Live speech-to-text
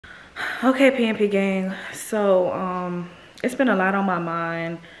Okay, PNP gang. So, it's been a lot on my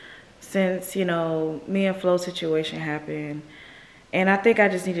mind since, me and Phlo's situation happened. And I think I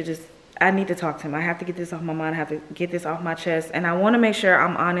just need to I need to talk to him. I have to get this off my mind. I have to get this off my chest. And I want to make sure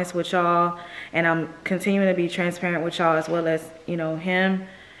I'm honest with y'all and I'm continuing to be transparent with y'all as well as, him.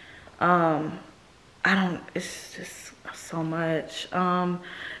 It's just so much.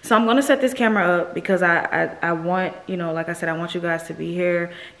 So I'm going to set this camera up because I want, like I said, I want you guys to be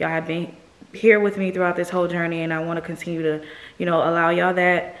here. Y'all have been here with me throughout this whole journey and I want to continue to, allow y'all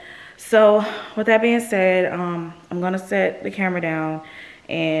that. So with that being said, I'm going to set the camera down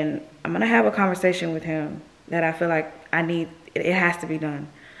and I'm going to have a conversation with him that I feel like it has to be done.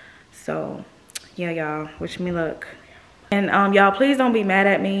 So yeah, y'all, wish me luck. And y'all, please don't be mad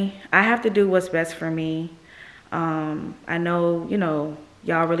at me. I have to do what's best for me. I know,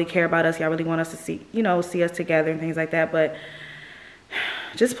 y'all really care about us. Y'all really want us to see us together and things like that. But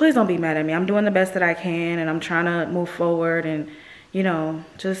just please don't be mad at me. I'm doing the best that I can and I'm trying to move forward and,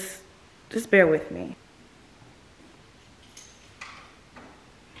 just bear with me.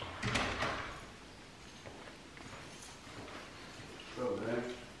 So, man,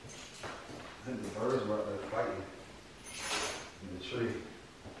 I think the birds were out there fighting in the tree.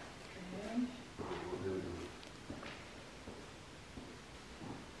 Okay.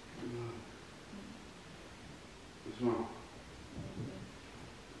 What's wrong?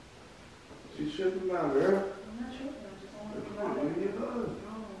 She's tripping out, girl. I'm not tripping. I just want to come on, give me a hug.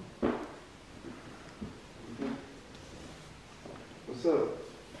 What's up?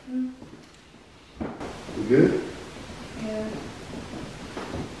 You good? Yeah.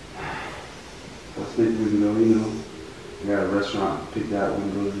 I think we got a restaurant picked out when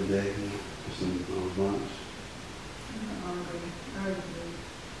we go today for some lunch. I'm not hungry. I already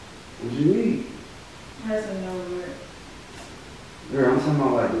What'd you eat? I had some yogurt. Girl, I'm talking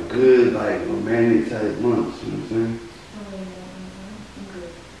about like a good, like romantic type lunch, you know what I'm saying? Oh, yeah. I'm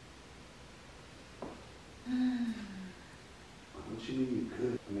good. What you mean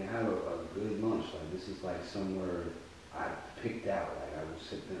good? I mean, I had a good lunch. Like, this is like somewhere I picked out. Like, I was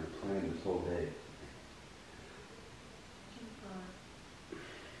sitting there planning this whole day.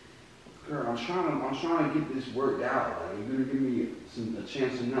 Girl, I'm trying to get this worked out. Like, you're gonna give me a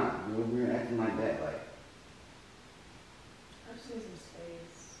chance or not. You're over here acting like that. Like, I just need some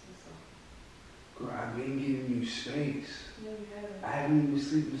space. girl, I've been giving you space. No, you haven't. I haven't even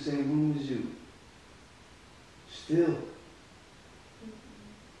slept in the same room as you. Still.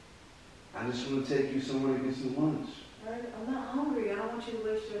 I just want to take you somewhere to get some lunch. Right? I'm not hungry. I don't want you to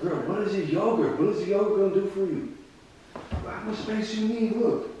waste your Girl, time. what is your yogurt? What is the yogurt going to do for you? How much space you need?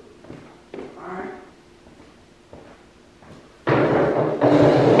 Look. Alright.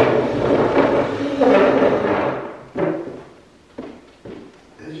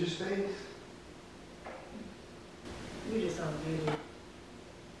 There's your space. You just don't get it.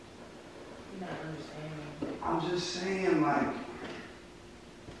 You're not understanding. I'm just saying, like,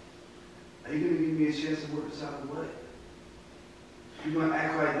 are you going to give me a chance to work this out or what? If you're going to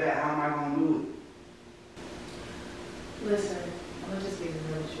act like that, how am I going to do it? Listen, I'm going to just be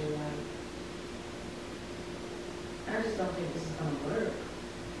real with you. I just don't think this is going to work.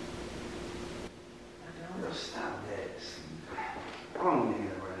 I don't. Girl, stop that. I don't want to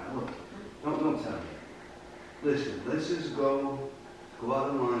hear that right now. Look, don't tell me. Listen, let's just go out to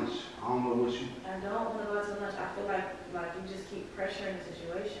lunch. I don't know what you... I don't want to go out to lunch. I feel like you just keep pressuring the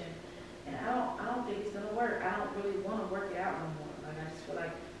situation. And I don't think it's going to work. I don't really want to work it out no more. Like, I just feel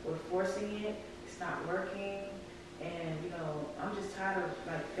like we're forcing it. It's not working. And, I'm just tired of,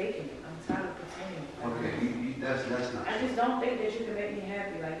 faking it. I'm tired of pretending. Okay, that's not... I just don't think that you can make me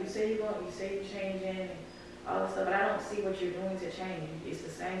happy. Like, you say you're changing and all this stuff, but I don't see what you're doing to change. It's the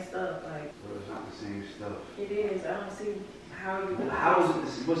same stuff. Like, Well, it's not the same stuff. it is. I don't see how you... How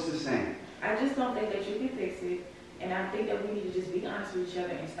is it? What's the same? I just don't think that you can fix it. And I think that we need to just be honest with each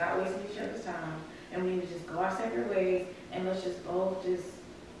other and stop wasting each other's time. And we need to just go our separate ways and let's just both just,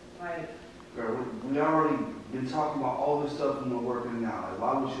 Girl, we already been talking about all this stuff and we're working out. Like,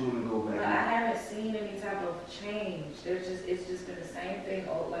 why would you want to go back? But I haven't seen any type of change. It's just been the same thing,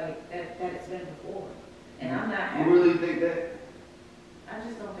 that it's been before. And I'm not happy. You really think that? I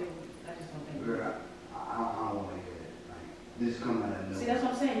just don't think. Girl, I don't want to hear that. Like, this is coming out of nowhere. See, that's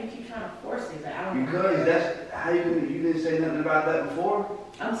what I'm saying. You keep trying to force it. Like, I don't. Because that's how you didn't say nothing about that before.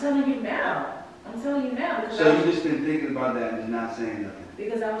 I'm telling you now. So you just been thinking about that and just not saying nothing.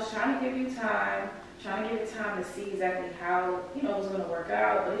 Because I was trying to give you time to see exactly how, it was going to work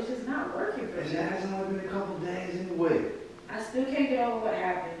out, but it's just not working for me. It hasn't only been a couple days anyway. I still can't get over what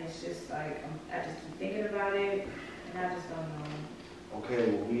happened. It's just like, I just keep thinking about it, and I just don't know.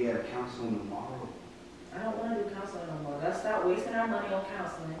 Okay, well, we have counseling tomorrow. I don't want to do counseling no more. Let's stop wasting our money on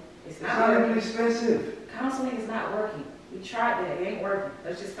counseling. It's It's not not even working. expensive. Counseling is not working. We tried that. It ain't working.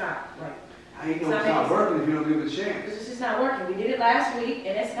 Let's just stop. Like, I ain't know it's not working if you don't give it a chance. it's just not working. We did it last week,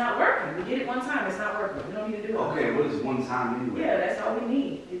 and it's not working. We did it one time. It's not working. We don't need to do it. Okay, what is one time anyway? Yeah, that's all we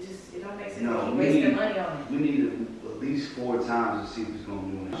need. It don't make sense No, to keep we wasting need- money on it. We need at least 4 times to see if it's gonna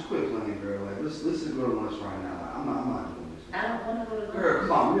do it. Just quit playing, girl. Like, let's just go to lunch right now. Like, I'm not doing this. I don't want to go to lunch. Girl,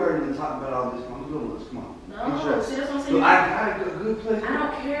 come on. We already been talking about all this. Come on, let's go to lunch. Come on. No, Get dressed. see, that's what I'm Look, saying. I got a good place. I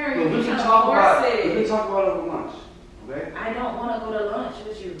don't care. Look, You're we can trying to talk about force it. We can it. talk about it over lunch. Okay? I don't want to go to lunch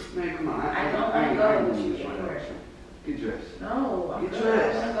with you. Man, come on. I don't want to ain't go doing with you this right now. anywhere. Get dressed. No, I'm Get good.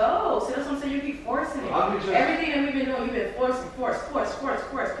 dressed. I want to go. See, that's what I'm saying. You keep forcing it. I'll get dressed. Everything that we've been doing, you've been forcing, force.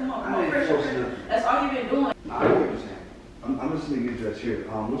 Come on, I ain't pressure. forcing nothing. That's all you've been doing. Nah, I know what you're saying. I'm just gonna get dressed here.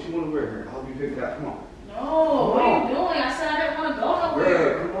 What you want to wear here? I hope you pick it out. Come on. No, what are you doing? I said I didn't want to go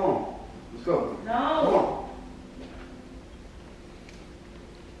nowhere. Girl, come on. Let's go. Come No. on.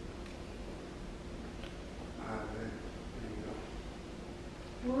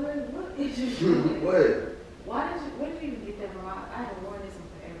 What is you doing? What? Why did you even get that from? I haven't worn this in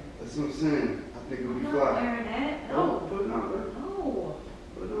forever. That's what I'm saying. I think it'll I'm be not fly. wearing that. Oh, No. put it on, girl. No.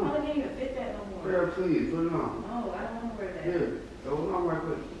 Put it I on. can't even fit that no more. Girl, please, put it on. No, I don't want to wear that. Here. Throw it on right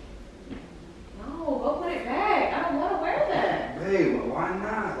quick. No, go put it back. I don't want to wear that. Babe, why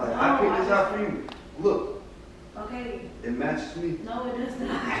not? Like, No, I picked this I out for you. Look, Okay. it matches me. No, it does not.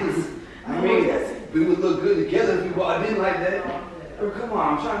 I No, mean, it doesn't. we would look good together if we walked in like that. No, I'm good. Girl, come on,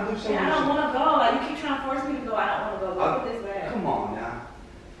 I'm trying to do something. Yeah, I don't want to go. Like, you keep trying to force me to go. I don't want to go. Go put this back. Come on now.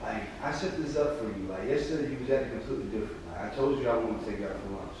 Like, I set this up for you. Like, yesterday you was acting completely different. Like, I told you I wanted to take you out for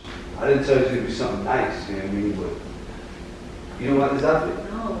lunch. I didn't tell you to do something nice, you know what I mean? But you don't like this outfit?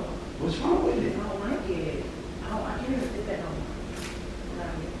 No. What's wrong with it? I don't like it. I can't even fit that no more.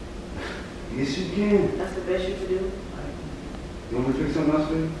 Yes, you can. That's the best you can do. You want me to fix something else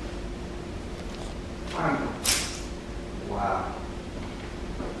for you? I know. Wow.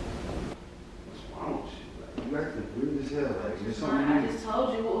 What's wrong with you? Like, you acting weird as hell. Like, there's something I you just told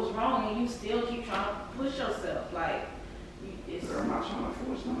you what was wrong, and you still keep trying to push yourself. Like, it's I'm not trying to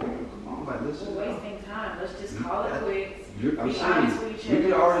force nothing. Come on, like, listen. we're wasting time. Let's just call it quits. I'm Be saying, honest with each we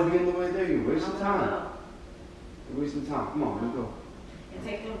could other. already be on the way there. You're wasting I'm time. gonna go. You're wasting time. Come on, let's go. And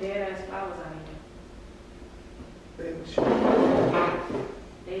take them dead ass flowers out of Babe, what you mean? here.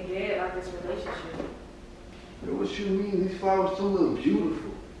 They dead like this relationship. Babe, what you mean? These flowers still look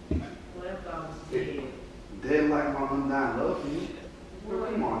beautiful. Well, them flowers is dead. Dead like my undying love for you. Girl,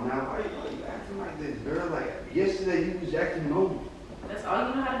 Boy, come on now. Why you acting like this, girl? Like, yesterday you was acting normal. that's all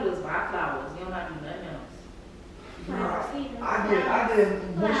you know how to do is buy flowers. You don't have to do nothing else. Girl, I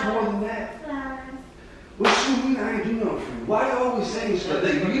did much more than that. What you mean I ain't do nothing for you? Why you always saying stuff?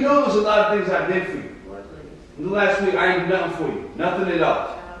 You know there's a lot of things I did for you. What, please? In the last week, I ain't do nothing for you. Nothing at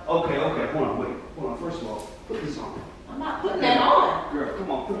all. Okay, hold on, wait. Hold on, first of all, put this on. I'm not putting that on. Girl,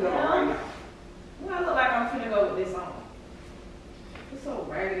 come on, put that on right now. Well, I look like I'm finna go with this on. It's so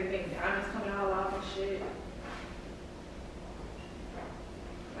raggedy thing. Diamonds coming all off and shit.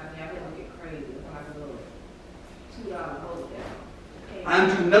 I mean, I could look it crazy. Looking like a little $2 hold down. I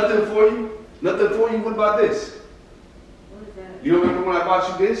didn't do nothing for you. Nothing for you. What about this? What is that? You remember when I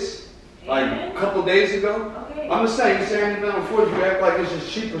bought you this? Like And? a couple days ago? Okay. I'm just saying, you say I ain't nothing for you. You act like it's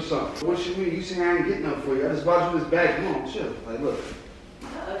just cheap or something. What you mean? You say I ain't getting nothing for you. I just bought you this bag. Come on, chill. Like, look.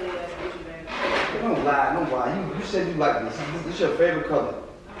 That ugly ass Gucci bag. Don't lie, don't lie. You said you like this. This is your favorite color.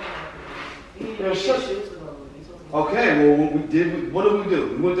 You didn't Girl, get shut- your shoes to go with. You supposed to- Okay, well, what we did, what did we do?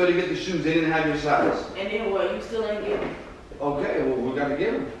 We went there to get the shoes. They didn't have your size. And then what? You still ain't getting. Okay, well, we got to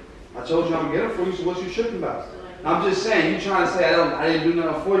get them. I told you I'm going to get them for you, so what you tripping about? I'm just saying, you trying to say I didn't do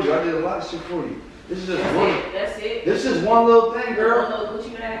nothing for you. I did a lot of shit for you. This is just one. That's it. This is one little thing, girl.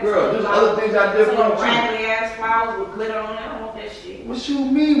 Gucci bag. Girl, there's other things I did for Some you too. raggedy ass flowers with glitter on it. I don't want that shit. What you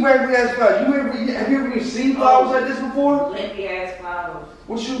mean, raggedy ass flowers? Have you ever seen flowers like this before? Limpy ass flowers.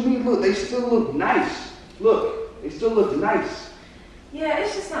 What you mean? Look, they still look nice. Look, they still look nice. Yeah,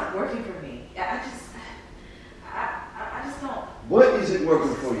 it's just not working for me. I just don't. What isn't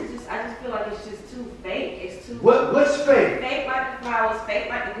working for you? I just feel like it's just too fake. It's too. What's fake? Fake like the flowers, fake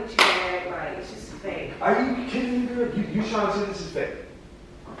like the Gucci bag. Like it's just fake. Are you kidding me, girl? You trying to say this is fake?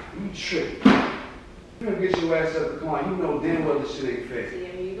 You tripping. You gonna get your ass up the car. You know damn well this shit ain't fake. See,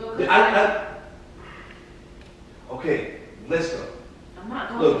 here you go. Okay, let's go. I'm not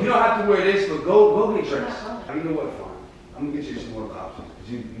going. Look, you don't have to wear this, but go get dressed. I'm not going. You know what? Fine. I'm gonna get you some more options. Cause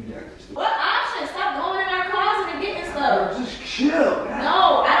you got this. What option? Stop going in our closet and getting stuff. Just chill.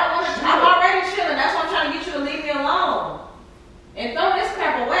 No, I don't want to. I'm already chilling. That's why I'm trying to get you to leave me alone. And throw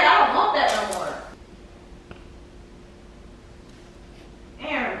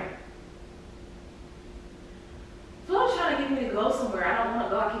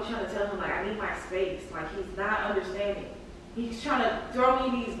throw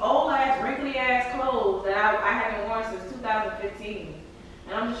me these old ass, wrinkly ass clothes that I haven't worn since 2015.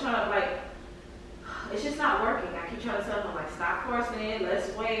 And I'm just trying to like, it's just not working. I keep trying to tell him like, stop forcing it,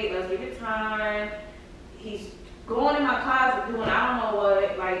 let's wait, let's give it time. He's going in my closet doing I don't know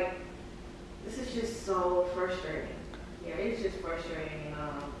what, like, this is just so frustrating. Yeah, it's just frustrating, and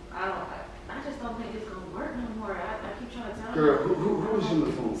I just don't think it's gonna work no more. I keep trying to tell him. Girl, who's on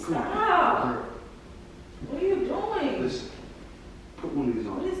the phone? Come Stop. on. Girl. What are you doing? Listen, put one of these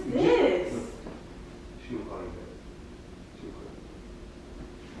on. What is this? Look, she gonna call you back. She gonna call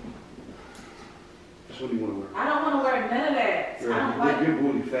you. That's what you wanna wear. I don't wanna wear none of that. Girl, I don't like your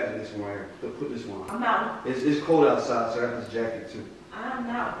booty fat in this one right here. So put this one on. I'm not. It's cold outside, so I have this jacket too. I'm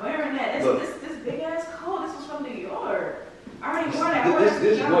not wearing that. This big ass coat. This was from New York. I already wore that.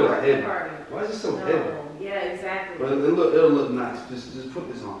 This was heavy. party. Why is it so No. heavy? Yeah, exactly. But it'll look nice. Just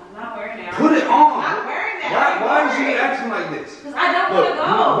put this on. I'm not wearing that. Put it on. I'm not wearing that. Why is she acting like this? Because I don't want to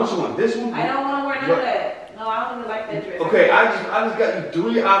go. Which one? This one? I don't want to wear none of that. No, I don't even like that dress. Okay, I just got you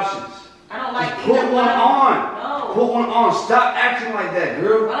 3 options. I don't like just put one on. No. Put one on. Stop acting like that,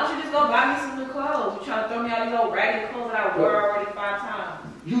 girl. Why don't you just go buy me some new clothes? You trying to throw me all these old raggedy clothes that I wore already 5 times.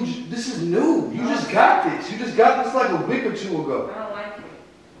 This is new. You just got this. You just got this like a week or 2 ago. I don't like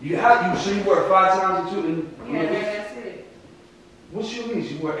it. So you wear it 5 times or 2? Yeah, that's it. What you mean?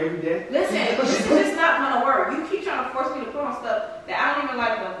 You wear it every day? Listen, this is just not gonna work. You keep trying to force me to put on stuff that I don't even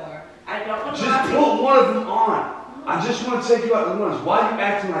like no more. I don't want to. Just put one of them on. I just want to take you out to lunch. Why are you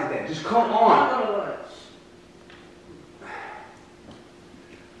acting like that? Just come on. I want to go to lunch.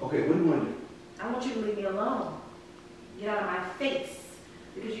 Okay, what do you want to do? I want you to leave me alone. Get out of my face.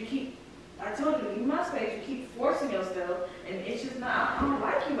 Because you keep, I told you, leave my space. You keep forcing yourself, and it's just not, I don't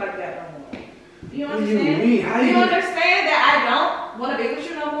like you like that no more. Do you understand? What do you mean? Do you understand that I don't want to be with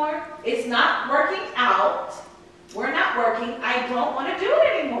you no more? It's not working out. We're not working. I don't want to do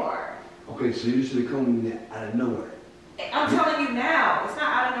it anymore. Okay, so you should have come in out of nowhere. I'm telling you now. It's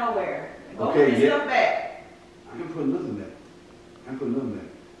not out of nowhere. Go Okay, put your stuff back. I can put nothing back.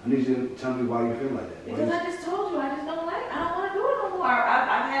 I need you to tell me why you feel like that. Because I just told you, I just don't like it. I don't want to do it no more.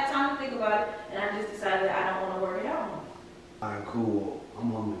 I've had time to think about it, and I just decided that I don't want to work it out no more. Alright, cool. I'm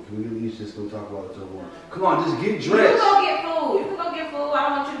hungry. Can we at least just go talk about it till one? Come on, just get dressed. You go get food. You can go get food. I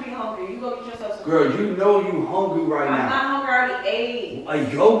don't want you to be hungry. You go get yourself some Girl, food. you know you hungry right now. I'm not hungry. I already ate.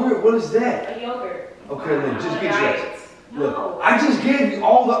 A yogurt? What is that? A yogurt. Okay, then just get dressed. No. Look, I just gave you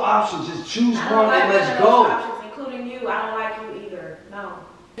all the options. Just choose one like and let's none of go. those options, including you. I don't like you either. No.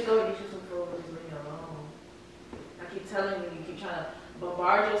 Just go get you some food and just leave me alone. I keep telling you, you keep trying to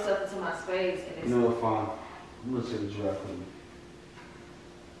bombard yourself into my space. And it's No, fine. I'm gonna take a drive with me.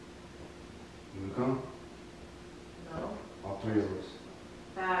 You wanna come? No. All 3 of us.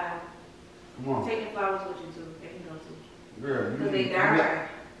 Bye. Come on. Take the flowers with you too. They can go too. Girl, Because they die.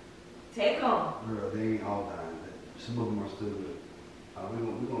 Take them. Girl, they ain't all dying. Some of them are still good. We're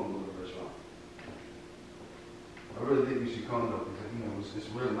gonna go to the restaurant. I really think you should come though, because it's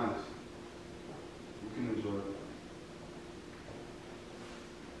real nice. You can enjoy it.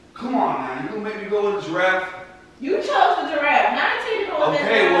 Come on now, you gonna make me go with the giraffe? You chose the giraffe. Now I tell you to go with that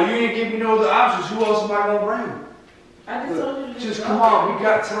Okay, well giraffe. you didn't give me no other options. Who else am I gonna bring? I just told you to Just go. come on, we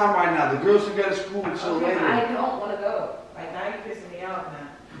got time right now. The girls still got to school until Okay, later. I don't want to go. Like, now you're pissing me off now.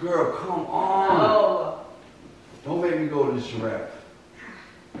 Girl, come on. No. Don't make me go to this giraffe.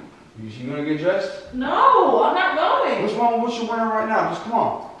 You gonna get dressed? No, I'm not going. What's wrong with what you're wearing right now? Just come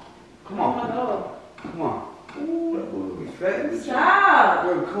on. Come I on. don't want to go. Come on. Ooh, that boy be fat. Stop.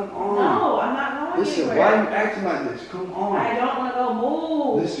 Girl, come on. No, I'm not going Listen, anywhere. why are you acting like this? Come on. I don't want to go.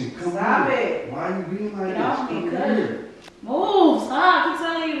 Move. Listen, come Stop on. it. Why are you being like Get this? off me, Come cuz. here. Move. Stop. I keep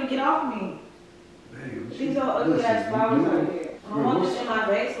telling you to get off me. Babe, These are ugly ass flowers over here. I don't want what's- this in my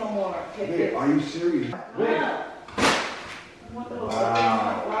vase no more. Take Babe, this. are you serious? Babe. I want those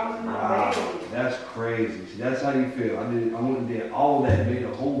Wow. flowers in my Wow. vase. That's crazy. See, that's how you feel. I went and did all that, made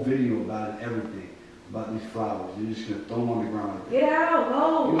a whole video about it, everything. About these flowers. You're just gonna throw them on the ground. Get out. You Go.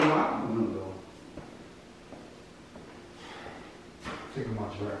 know what? I'm gonna go. Take them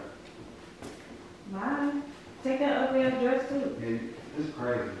out your Mine. Take that ugly ass dress too. Yeah, it's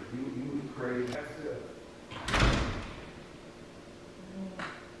crazy. You crazy. That's it.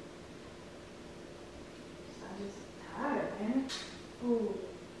 I'm just tired, man. Ooh.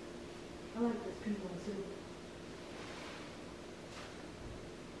 I like this pink one too.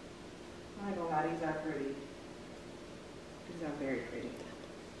 I ain't gonna lie, these are pretty. These are very pretty.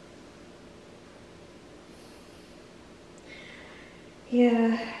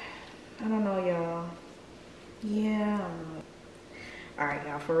 Yeah, I don't know, y'all. Yeah, I don't know. All right,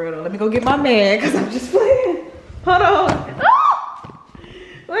 y'all, for real though. Let me go get my man, because I'm just playing. Hold on. Ah!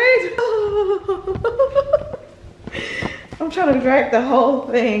 I'm trying to drag the whole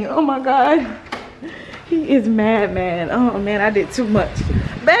thing. Oh my God. He is mad, man. Oh man, I did too much.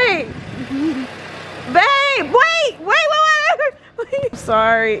 Babe! Babe! Wait! I'm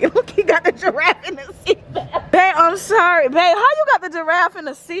sorry. Look, he got the giraffe in the seatbelt. Babe, I'm sorry. Babe, how you got the giraffe in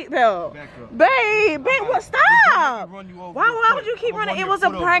the seatbelt? Babe, what? Stop! Why would you keep running? It was a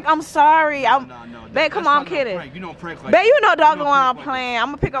prank. I'm sorry. Babe, come on, I'm kidding. You don't prank like babe, you know doggone I'm playing. I'm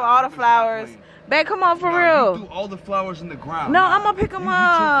gonna pick up all the flowers. Babe, come on, for real. You do all the flowers in the ground. No, I'm gonna pick them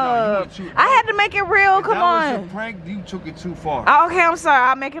up. I had to make it real. Come on. That was a prank. You took it too far. Oh, okay, I'm sorry.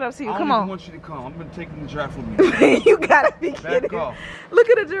 I'll make it up to you. Come on. I want you to come. I'm gonna take the giraffe with me. You gotta be kidding. Back off. Look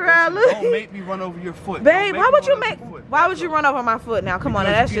at the giraffe. Look. Don't make me run over your foot. Babe, why would you make? Why would you run over my foot now? Come on,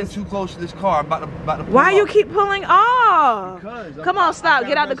 now, that's just too close to this car. I'm about to pull why up. you keep pulling off? Because come on, stop.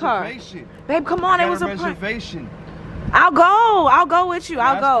 Get out the car. Babe, come on. It was a reservation. I'll go with you.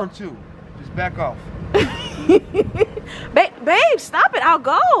 I'll go. For two. Just back off. Babe, stop it. I'll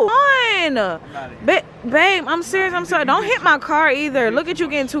go. Come on. Babe, I'm serious. I'm sorry. Don't hit my car either. Look at you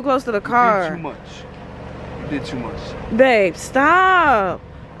getting too close to the car. You did too much. You did too much. Babe, stop.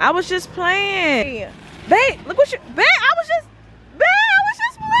 I was just playing. Babe, look what you. Babe, I was just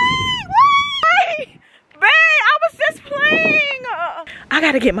playing. Wait. Babe, I was just playing. I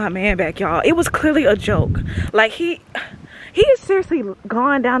gotta get my man back, y'all. It was clearly a joke. Like he is seriously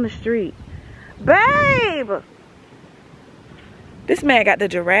gone down the street. Babe, this man got the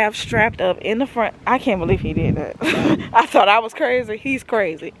giraffe strapped up in the front. I can't believe he did that. I thought I was crazy. He's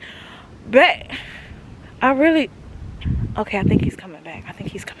crazy. Babe, okay, I think he's coming back.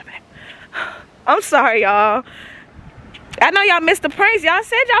 I'm sorry, y'all. I know y'all missed the pranks. Y'all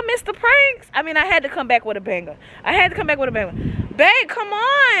said y'all missed the pranks. I mean, I had to come back with a banger. Babe, come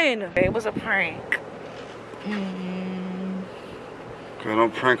on. It was a prank. Girl,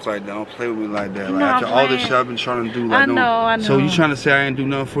 don't prank like that. Don't play with me like that. Like, no, after all this shit I've been trying to do, like, I know. So you trying to say I ain't do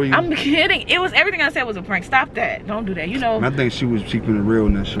nothing for you? I'm kidding. It was everything I said was a prank. Stop that. Don't do that. You know. I think she was keeping it real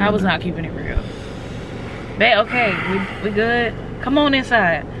in that shit. I was not keeping it real. Babe, okay, we good. Come on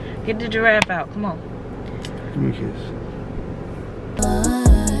inside. Get the giraffe out. Come on. Give me a kiss.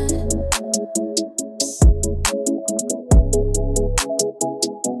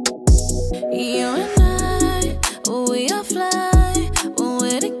 You and I, we are fly. When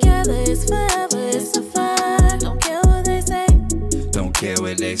we're together, it's forever, it's a fight. Don't care what they say. Don't care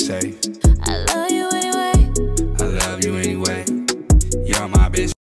what they say.